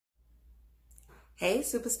Hey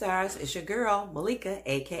superstars, it's your girl Malika,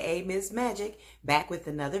 aka Miss Magic, back with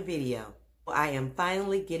another video. I am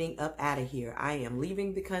finally getting up out of here. I am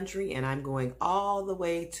leaving the country and I'm going all the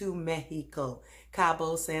way to Mexico,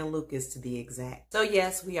 Cabo San Lucas to be exact. So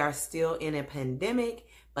yes, we are still in a pandemic,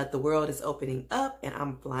 but the world is opening up and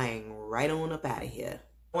I'm flying right on up out of here.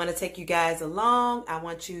 I want to take you guys along. I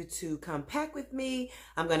want you to come pack with me.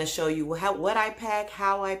 I'm going to show you what I pack,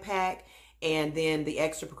 how I pack, and then the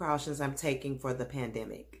extra precautions I'm taking for the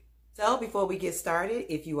pandemic. So before we get started,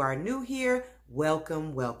 if you are new here,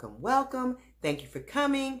 welcome, welcome, welcome. Thank you for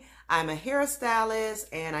coming. I'm a hairstylist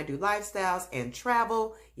and I do lifestyles and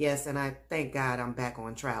travel. Yes, and I thank God I'm back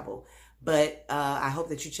on travel. But I hope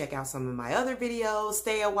that you check out some of my other videos,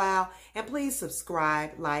 stay a while, and please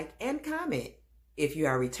subscribe, like, and comment. If you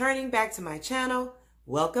are returning back to my channel,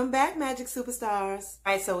 welcome back, Magic Superstars.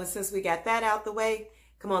 All right, so since we got that out the way,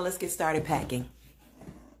 come on, let's get started packing.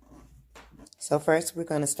 So first, we're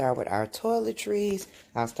going to start with our toiletries.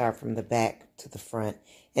 I'll start from the back to the front.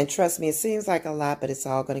 And trust me, it seems like a lot, but it's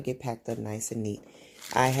all going to get packed up nice and neat.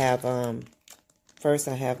 I have, first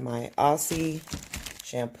I have my Aussie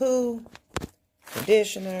shampoo,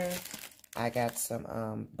 conditioner. I got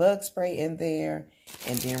some bug spray in there.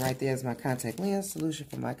 And then right there is my contact lens solution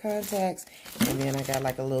for my contacts. And then I got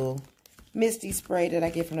like a little misty spray that I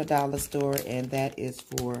get from the dollar store, and that is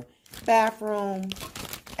for bathroom.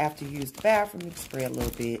 After you use the bathroom, you can spray a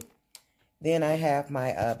little bit. Then I have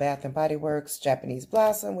my Bath and Body Works Japanese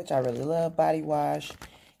Blossom, which I really love, body wash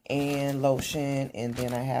and lotion. And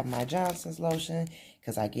then I have my Johnson's lotion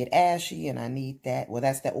because I get ashy and I need that. Well,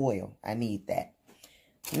 that's the oil. I need that.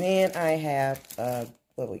 And then I have,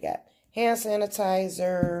 what we got? Hand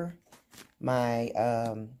sanitizer, my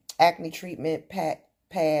acne treatment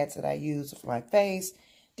pads that I use for my face,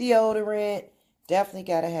 deodorant. Definitely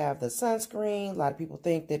got to have the sunscreen. A lot of people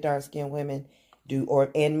think that dark-skinned women do,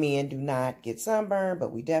 and men do not get sunburn,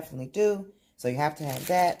 but we definitely do. So you have to have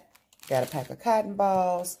that. Got a pack of cotton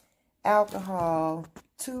balls, alcohol,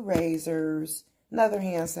 2 razors, another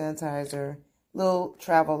hand sanitizer, little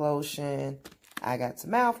travel lotion. I got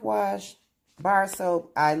some mouthwash, bar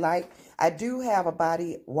soap. I do have a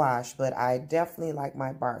body wash, but I definitely like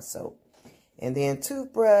my bar soap. And then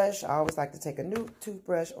toothbrush. I always like to take a new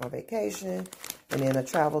toothbrush on vacation. And then a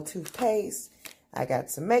travel toothpaste. I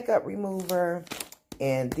got some makeup remover.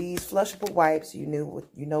 And these flushable wipes. You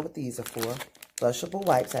know what these are for. Flushable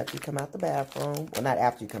wipes after you come out the bathroom. Well, not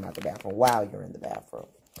after you come out the bathroom. While you're in the bathroom.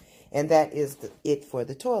 And that is it for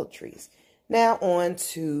the toiletries. Now on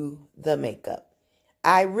to the makeup.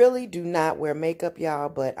 I really do not wear makeup, y'all,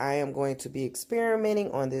 but I am going to be experimenting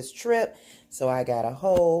on this trip. So I got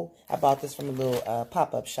I bought this from a little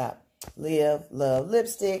pop-up shop, Live Love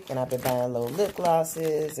Lipstick, and I've been buying little lip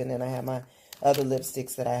glosses, and then I have my other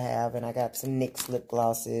lipsticks that I have, and I got some NYX lip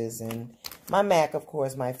glosses, and my MAC, of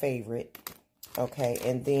course, my favorite. Okay,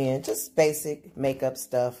 and then just basic makeup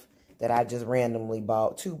stuff that I just randomly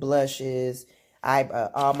bought. 2 blushes,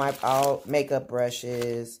 all makeup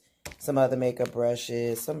brushes, some other makeup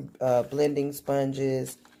brushes, some blending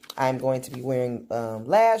sponges. I'm going to be wearing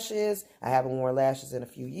lashes. I haven't worn lashes in a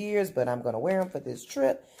few years, but I'm going to wear them for this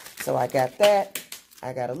trip. So I got that.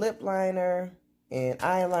 I got a lip liner and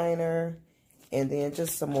eyeliner, and then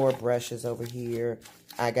just some more brushes over here.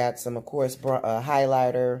 I got some, of course,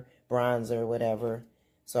 highlighter, bronzer, whatever.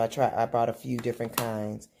 So I brought a few different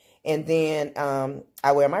kinds. And then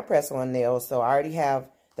I wear my press-on nails. So I already have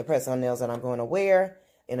the press-on nails that I'm going to wear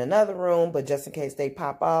in another room, but just in case they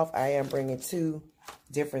pop off, I am bringing 2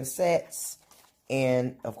 different sets,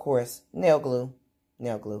 and of course nail glue.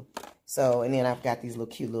 So, and then I've got these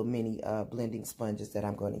cute little mini blending sponges that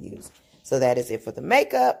I'm going to use. So that is it for the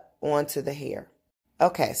makeup. On to the hair.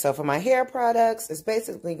 Okay, so for my hair products, it's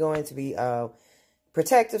basically going to be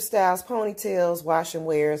protective styles, ponytails, wash and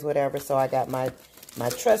wears, whatever. So I got my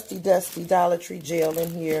trusty dusty Dollar Tree gel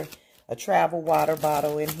in here, a travel water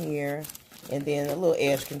bottle in here, and then a little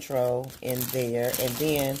edge control in there. And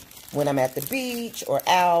then when I'm at the beach or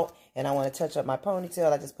out and I want to touch up my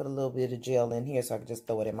ponytail, I just put a little bit of gel in here so I can just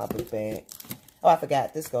throw it in my boot bag. Oh, I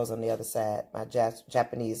forgot. This goes on the other side. My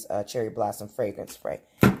Japanese cherry blossom fragrance spray.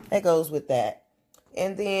 That goes with that.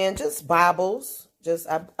 And then just baubles.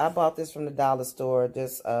 I bought this from the dollar store.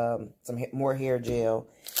 Just some more hair gel.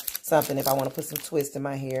 Something if I want to put some twist in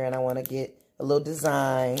my hair and I want to get a little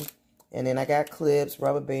design. And then I got clips,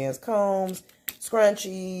 rubber bands, combs,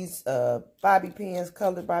 scrunchies, bobby pins,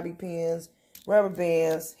 colored bobby pins, rubber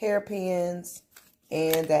bands, hairpins.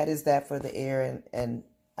 And that is that for the air. And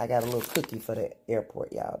I got a little cookie for the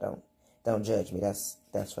airport, y'all. Don't judge me. That's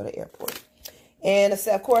for the airport. And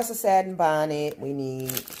of course, a satin bonnet.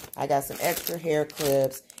 I got some extra hair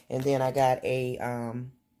clips, and then I got a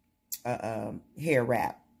hair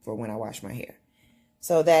wrap for when I wash my hair.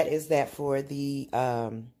 So that is that for the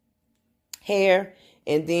hair.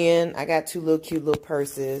 And then I got two cute little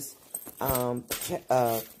purses,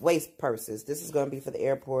 waist purses. This is going to be for the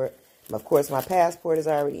airport. Of course, my passport is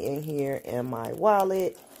already in here and my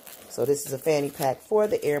wallet. So this is a fanny pack for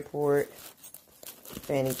the airport.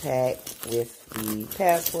 Fanny pack with the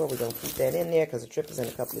passport. We're going to keep that in there because the trip is in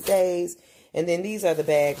a couple of days. And then these are the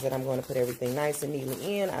bags that I'm going to put everything nice and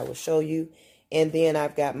neatly in. I will show you. And then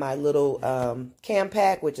I've got my little cam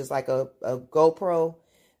pack, which is like a GoPro.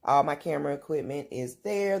 All my camera equipment is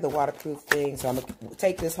there, the waterproof thing. So I'm going to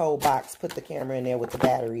take this whole box, put the camera in there with the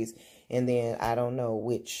batteries. And then I don't know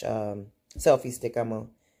which selfie stick I'm going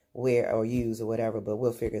to wear or use or whatever, but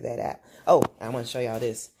we'll figure that out. Oh, I want to show y'all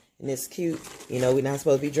this. And it's cute. You know, we're not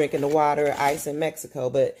supposed to be drinking the water or ice in Mexico,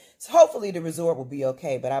 but so hopefully the resort will be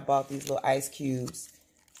okay. But I bought these little ice cubes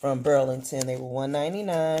from Burlington. They were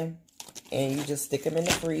 $1.99, and you just stick them in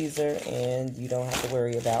the freezer, and you don't have to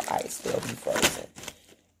worry about ice. They'll be frozen.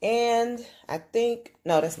 And I think,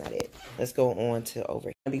 no, that's not it. Let's go on to over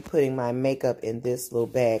here. I'll be putting my makeup in this little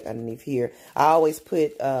bag underneath here. I always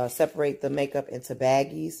separate the makeup into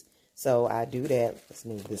baggies, so I do that. Let's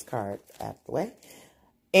move this card out the way.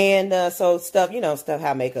 And so stuff, stuff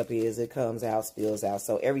how makeup is, it comes out, spills out.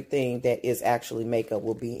 So everything that is actually makeup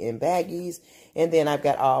will be in baggies. And then I've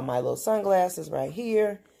got all my little sunglasses right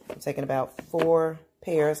here. I'm taking about 4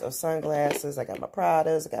 pairs of sunglasses. I got my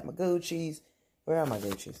Pradas, I got my Gucci's. Where are my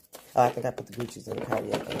Gucci's? Oh, I think I put the Gucci's in the car.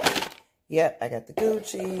 Yep, I got the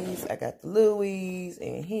Gucci's. I got the Louis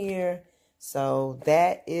in here. So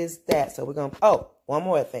that is that. So we're going to, oh, one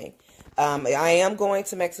more thing. I am going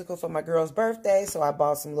to Mexico for my girl's birthday, so I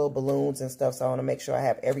bought some little balloons and stuff, so I want to make sure I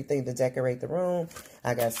have everything to decorate the room.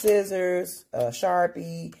 I got scissors,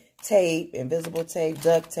 Sharpie, tape, invisible tape,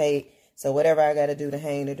 duct tape, so whatever I got to do to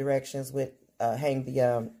hang the directions hang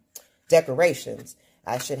the decorations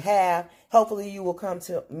I should have. Hopefully you will come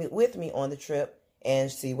with me on the trip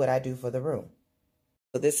and see what I do for the room.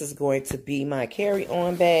 So this is going to be my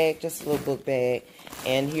carry-on bag, just a little book bag.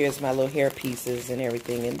 And here's my little hair pieces and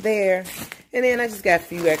everything in there. And then I just got a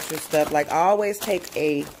few extra stuff. Like I always take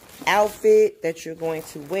a outfit that you're going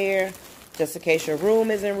to wear just in case your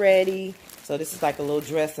room isn't ready. So this is like a little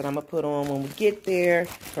dress that I'm going to put on when we get there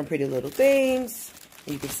from Pretty Little Things.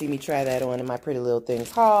 You can see me try that on in my Pretty Little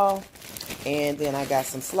Things haul. And then I got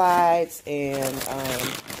some slides and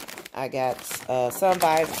I got sun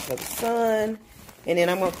visors for the sun. And then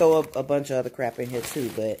I'm going to throw a bunch of other crap in here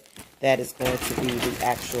too, but that is going to be the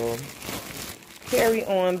actual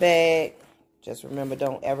carry-on bag. Just remember,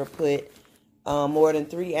 don't ever put more than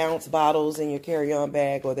 3-ounce bottles in your carry-on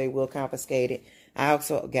bag or they will confiscate it. I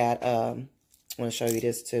also got, I want to show you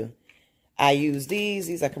this too. I use these.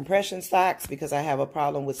 These are compression socks because I have a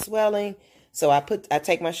problem with swelling. So I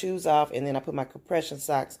take my shoes off and then I put my compression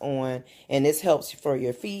socks on, and this helps for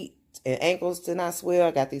your feet and ankles to not swell.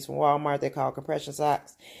 I got these from Walmart. They're called compression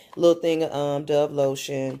socks. Little thing of Dove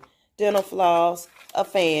lotion, dental floss, a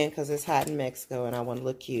fan because it's hot in Mexico and I want to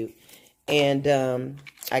look cute. And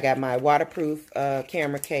I got my waterproof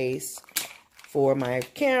camera case for my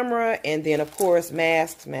camera. And then, of course,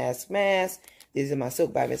 masks. These are my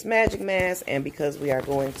Silk by Miss Magic masks. And because we are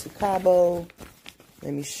going to Cabo,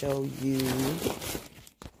 let me show you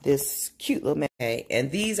this cute little mask. And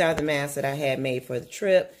these are the masks that I had made for the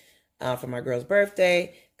trip. For my girl's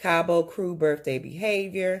birthday, Cabo Crew Birthday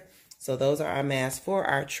Behavior. So those are our masks for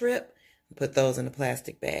our trip. Put those in a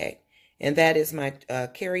plastic bag. And that is my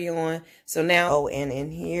carry-on. So now, oh, and in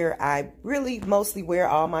here, I really mostly wear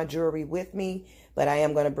all my jewelry with me. But I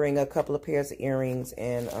am going to bring a couple of pairs of earrings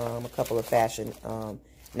and a couple of fashion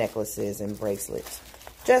necklaces and bracelets.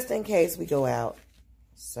 Just in case we go out.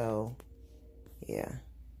 So, yeah.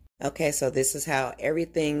 Okay, so this is how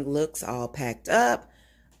everything looks all packed up.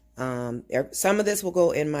 Some of this will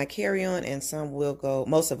go in my carry-on and some will go,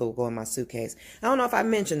 most of it will go in my suitcase. I don't know if I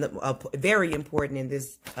mentioned very important in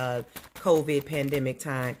this COVID pandemic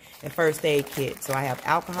time, a first aid kit. So I have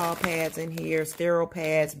alcohol pads in here, sterile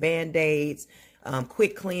pads, Band-Aids,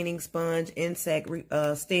 quick cleaning sponge, insect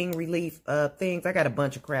sting relief things. I got a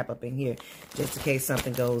bunch of crap up in here just in case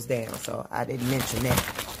something goes down. So I didn't mention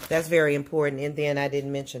that. That's very important. And then I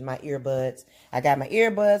didn't mention my earbuds. I got my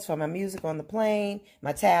earbuds for my music on the plane,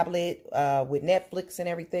 my tablet with Netflix and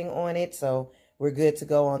everything on it. So we're good to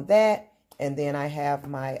go on that. And then I have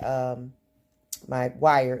my my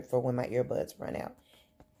wire for when my earbuds run out.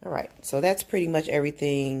 All right. So that's pretty much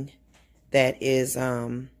everything that is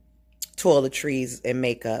toiletries and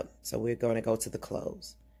makeup. So we're going to go to the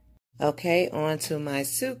clothes. Okay, on to my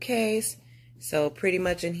suitcase. So pretty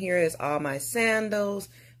much in here is all my sandals,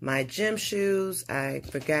 my gym shoes. I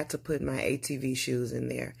forgot to put my ATV shoes in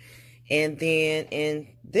there. And then in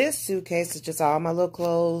this suitcase is just all my little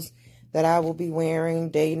clothes that I will be wearing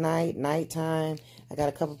day, night, nighttime. I got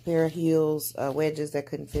a couple pair of heels, wedges that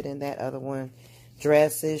couldn't fit in that other one.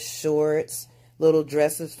 Dresses, shorts, little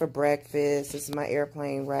dresses for breakfast. This is my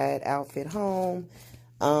airplane ride outfit home.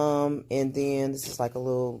 And then this is like a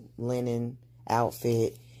little linen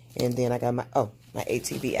outfit. And then I got my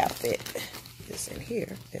ATV outfit. This in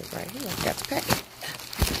here. It's right here. I got to pack it.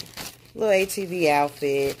 Little ATV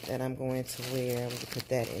outfit that I'm going to wear. I'm going to put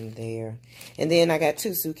that in there. And then I got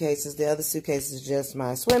 2 suitcases. The other suitcase is just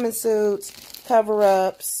my swimming suits,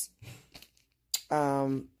 cover-ups,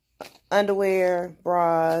 underwear,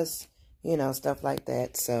 bras, you know, stuff like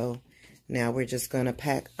that. So now we're just going to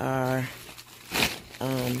pack our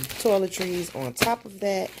toiletries on top of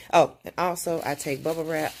that. Oh, and also I take bubble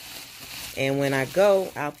wrap. And when I go,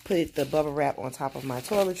 I'll put the bubble wrap on top of my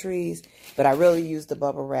toiletries. But I really use the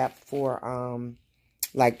bubble wrap for,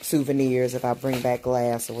 like, souvenirs. If I bring back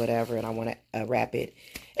glass or whatever and I want to wrap it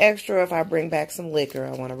extra. If I bring back some liquor,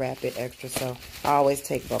 I want to wrap it extra. So I always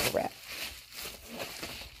take bubble wrap.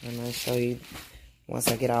 I'm going to show you, once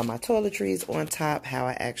I get all my toiletries on top, how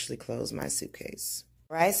I actually close my suitcase.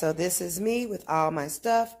 All right, so this is me with all my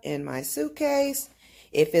stuff in my suitcase.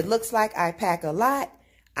 If it looks like I pack a lot,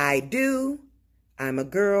 I do. I'm a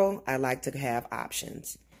girl. I like to have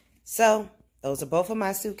options. So those are both of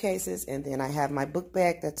my suitcases. And then I have my book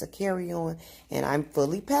bag that's a carry-on. And I'm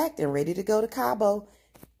fully packed and ready to go to Cabo. All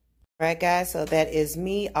right, guys. So that is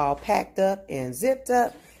me all packed up and zipped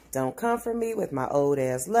up. Don't come for me with my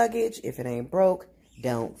old-ass luggage. If it ain't broke,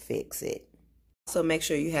 don't fix it. So make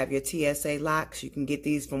sure you have your TSA locks. You can get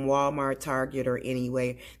these from Walmart, Target, or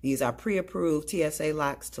anywhere. These are pre-approved TSA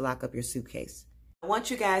locks to lock up your suitcase. I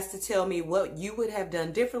want you guys to tell me what you would have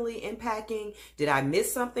done differently in packing. Did I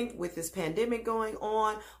miss something with this pandemic going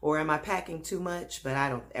on, or am I packing too much? But I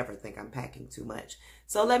don't ever think I'm packing too much.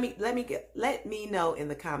 So let me know in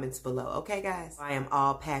the comments below. Okay, guys? I am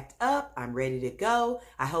all packed up. I'm ready to go.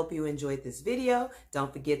 I hope you enjoyed this video.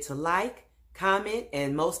 Don't forget to like, comment,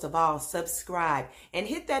 and most of all, subscribe. And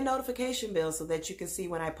hit that notification bell so that you can see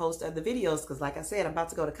when I post other videos. Because like I said, I'm about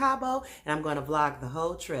to go to Cabo, and I'm going to vlog the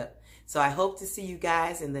whole trip. So I hope to see you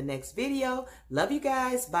guys in the next video. Love you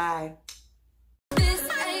guys. Bye. This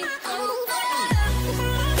ain't over.